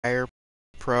Fire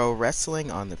Pro Wrestling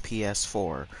on the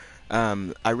PS4.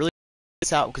 I really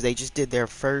this out because they just did their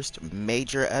first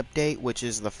major update, which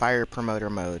is the Fire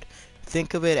Promoter mode.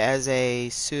 Think of it as a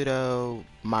pseudo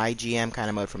My GM kind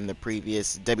of mode from the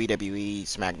previous WWE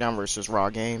SmackDown vs. Raw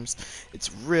games.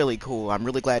 It's really cool. I'm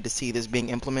really glad to see this being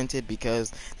implemented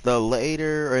because the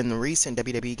later or in the recent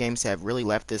WWE games have really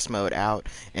left this mode out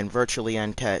and virtually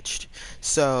untouched.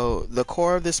 So the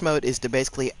core of this mode is to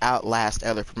basically outlast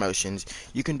other promotions.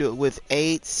 You can do it with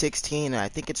 8, 16, and I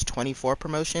think it's 24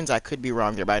 promotions. I could be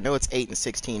wrong there, but I know it's 8 and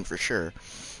 16 for sure.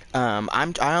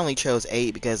 I only chose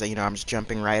 8 because I'm just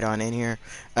jumping right on in here.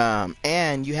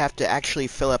 And you have to actually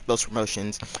fill up those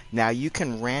promotions. Now you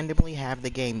can randomly have the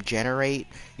game generate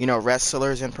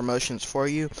wrestlers and promotions for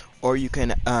you, or you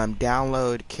can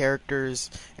download characters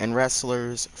and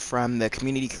wrestlers from the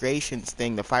community creations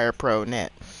thing, the Fire Pro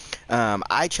Net.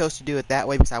 I chose to do it that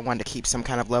way because I wanted to keep some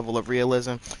kind of level of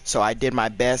realism. So I did my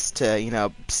best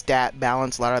to, stat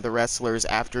balance a lot of the wrestlers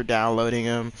after downloading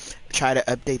them, try to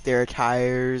update their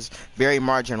attires very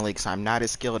marginally because I'm not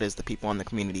as skilled as the people on the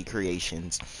community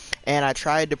creations. And I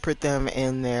tried to put them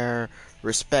in their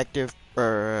respective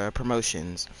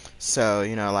promotions. So,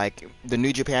 like the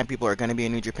New Japan people are going to be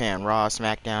in New Japan, Raw,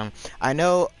 SmackDown. I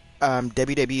know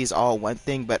WWE is all one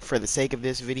thing, but for the sake of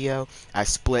this video, I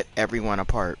split everyone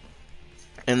apart.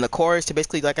 And the core is to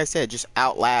basically, like I said, just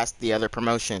outlast the other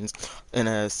promotions in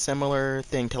a similar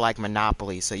thing to like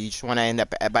Monopoly. So you just want to end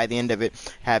up, by the end of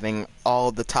it, having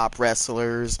all the top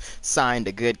wrestlers signed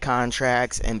to good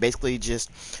contracts and basically just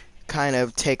kind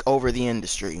of take over the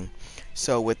industry.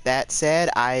 So with that said,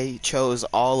 I chose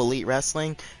All Elite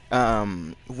Wrestling.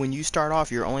 When you start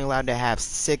off, you're only allowed to have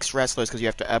 6 wrestlers because you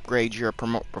have to upgrade your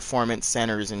performance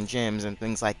centers and gyms and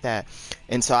things like that.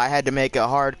 And so I had to make a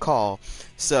hard call.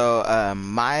 So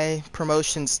my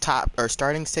promotion's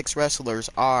starting 6 wrestlers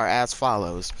are as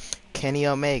follows: Kenny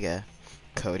Omega,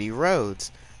 Cody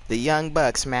Rhodes, the Young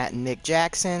Bucks, Matt and Nick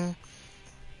Jackson,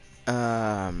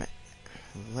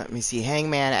 let me see,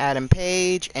 Hangman Adam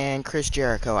Page, and Chris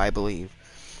Jericho, I believe.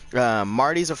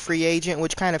 Marty's a free agent,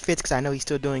 which kind of fits because I know he's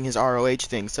still doing his ROH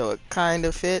thing, so it kind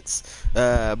of fits.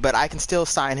 But I can still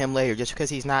sign him later. Just because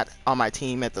he's not on my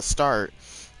team at the start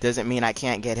doesn't mean I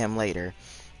can't get him later.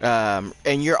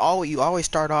 And you always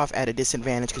start off at a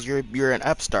disadvantage because you're an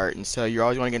upstart, and so you're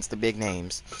always going against the big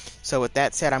names. So with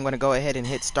that said, I'm going to go ahead and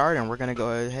hit start, and we're going to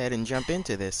go ahead and jump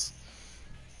into this.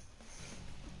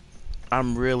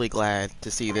 I'm really glad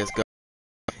to see this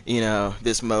go,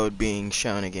 this mode being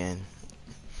shown again.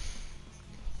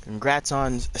 Congrats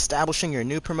on establishing your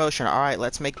new promotion. Alright,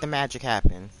 let's make the magic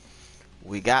happen.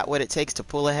 We got what it takes to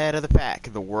pull ahead of the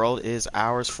pack. The world is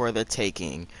ours for the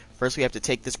taking. First, we have to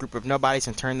take this group of nobodies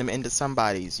and turn them into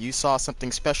somebodies. You saw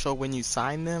something special when you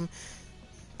signed them.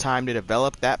 Time to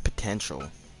develop that potential.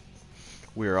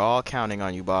 We're all counting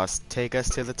on you, boss. Take us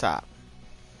to the top.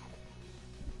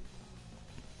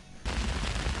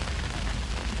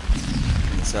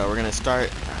 So we're gonna start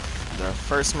the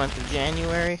first month of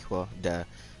January. Well, the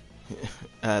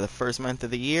first month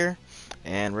of the year,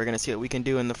 and we're gonna see what we can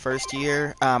do in the first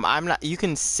year. You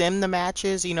can sim the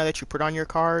matches, that you put on your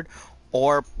card,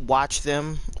 or watch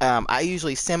them. I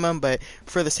usually sim them, but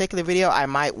for the sake of the video, I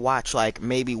might watch like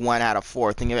maybe 1 out of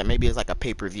 4. Think of it maybe as like a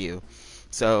pay-per-view.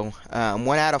 So 1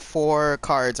 out of 4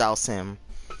 cards I'll sim.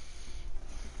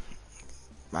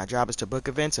 My job is to book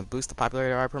events and boost the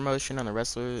popularity of our promotion on the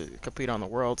wrestlers compete on the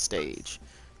world stage.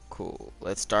 Cool.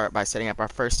 Let's start by setting up our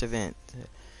first event.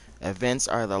 Events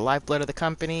are the lifeblood of the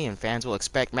company, and fans will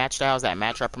expect match styles that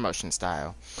match our promotion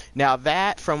style. Now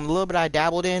that, from a little bit I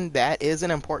dabbled in, that is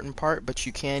an important part, but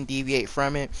you can deviate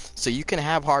from it. So you can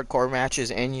have hardcore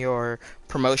matches in your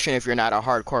promotion if you're not a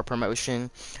hardcore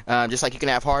promotion. Just like you can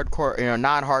have hardcore,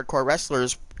 non-hardcore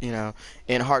wrestlers, in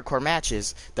hardcore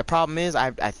matches. The problem is,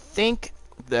 I think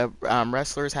the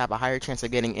wrestlers have a higher chance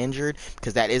of getting injured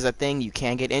because that is a thing. You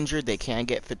can get injured, they can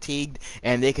get fatigued,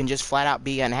 and they can just flat out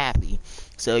be unhappy.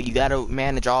 So you got to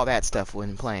manage all that stuff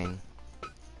when playing.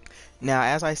 Now,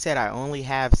 as I said, I only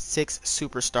have 6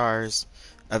 superstars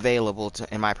available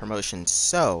in my promotion.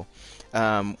 So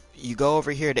you go over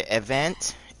here to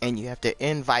event, and you have to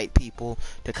invite people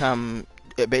to come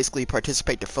basically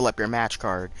participate to fill up your match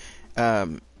card.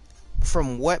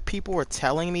 From what people were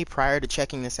telling me prior to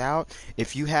checking this out,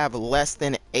 if you have less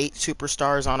than 8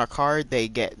 superstars on a card,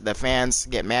 the fans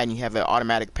get mad and you have an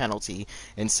automatic penalty.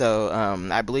 And so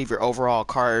I believe your overall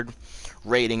card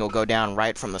rating will go down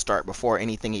right from the start before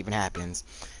anything even happens.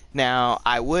 Now,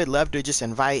 I would love to just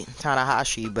invite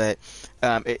Tanahashi, but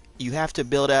you have to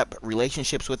build up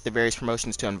relationships with the various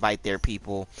promotions to invite their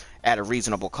people at a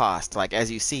reasonable cost. Like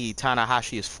as you see,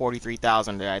 Tanahashi is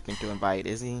 43,000, I think, to invite.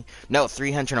 Is he? No,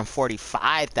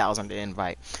 345,000 to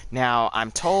invite. Now,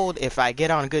 I'm told if I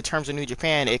get on good terms with New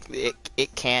Japan,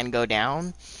 it can go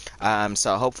down.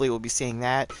 So hopefully we'll be seeing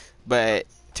that. But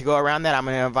to go around that, I'm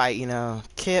gonna invite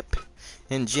Kip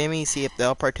and Jimmy, see if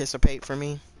they'll participate for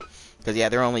me. Because, yeah,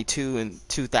 they're only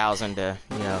 2,000 to,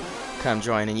 come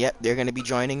join. And, yep, they're going to be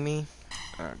joining me.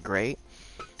 Great.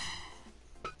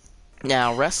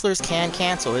 Now, wrestlers can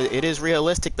cancel. It is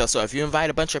realistic, though. So if you invite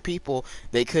a bunch of people,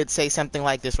 they could say something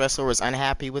like this wrestler was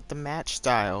unhappy with the match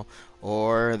style.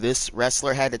 Or this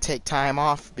wrestler had to take time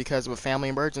off because of a family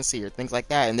emergency or things like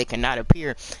that. And they cannot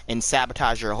appear and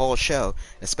sabotage your whole show.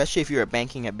 Especially if you were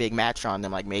banking a big match on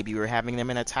them. Like maybe you were having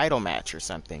them in a title match or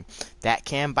something. That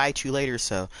can bite you later.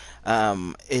 So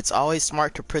it's always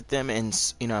smart to put them in,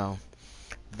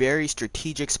 very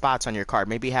strategic spots on your card.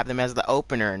 Maybe have them as the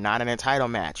opener, not in a title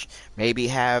match. Maybe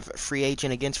have free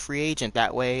agent against free agent.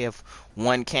 That way, if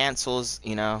one cancels,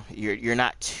 you're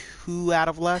not too out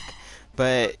of luck.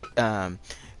 But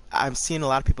I've seen a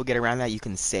lot of people get around that. You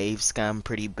can save scum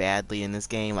pretty badly in this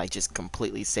game, like just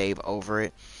completely save over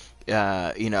it.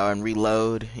 And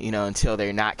reload, until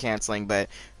they're not canceling. But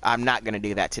I'm not gonna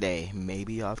do that today.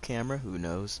 Maybe off camera, who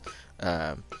knows?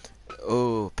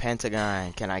 Oh,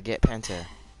 Pentagon. Can I get Penta?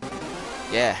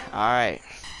 Yeah, alright.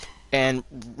 And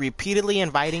repeatedly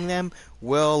inviting them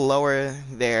will lower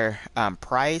their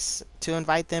price to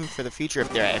invite them for the future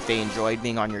if they enjoyed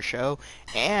being on your show.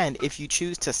 And if you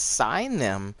choose to sign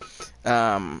them,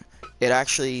 it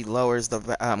actually lowers the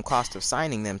cost of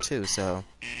signing them too. So,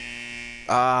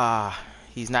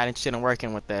 he's not interested in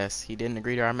working with us. He didn't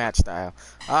agree to our match style.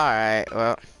 Alright,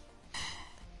 well,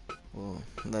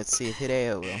 let's see if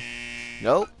Hideo will.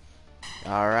 Nope.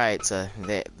 Alright, so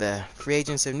the free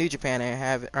agents of New Japan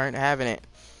aren't having it.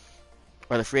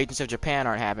 Or the free agents of Japan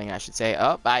aren't having it, I should say.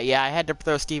 Yeah, I had to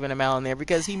throw Stephen Amell in there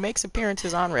because he makes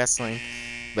appearances on wrestling.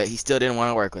 But he still didn't want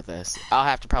to work with us. I'll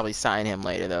have to probably sign him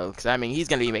later, though. Because, he's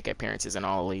going to be making appearances in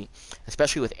All Elite.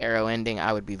 Especially with Arrow ending,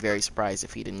 I would be very surprised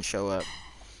if he didn't show up.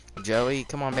 Joey,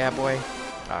 come on, bad boy.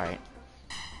 Alright.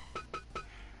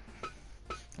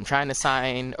 I'm trying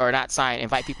to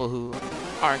invite people who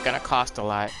aren't going to cost a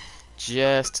lot.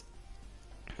 Just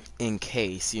in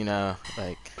case,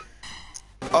 like,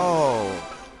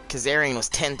 Kazarian was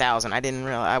 10,000. I didn't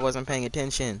realize, I wasn't paying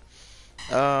attention.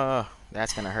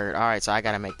 That's gonna hurt. Alright, so I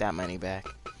gotta make that money back.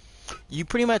 You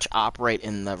pretty much operate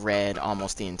in the red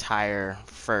almost the entire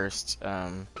first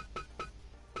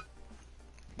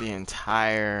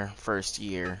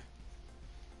year.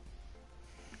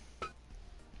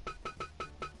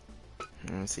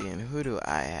 Let me see, and who do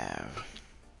I have?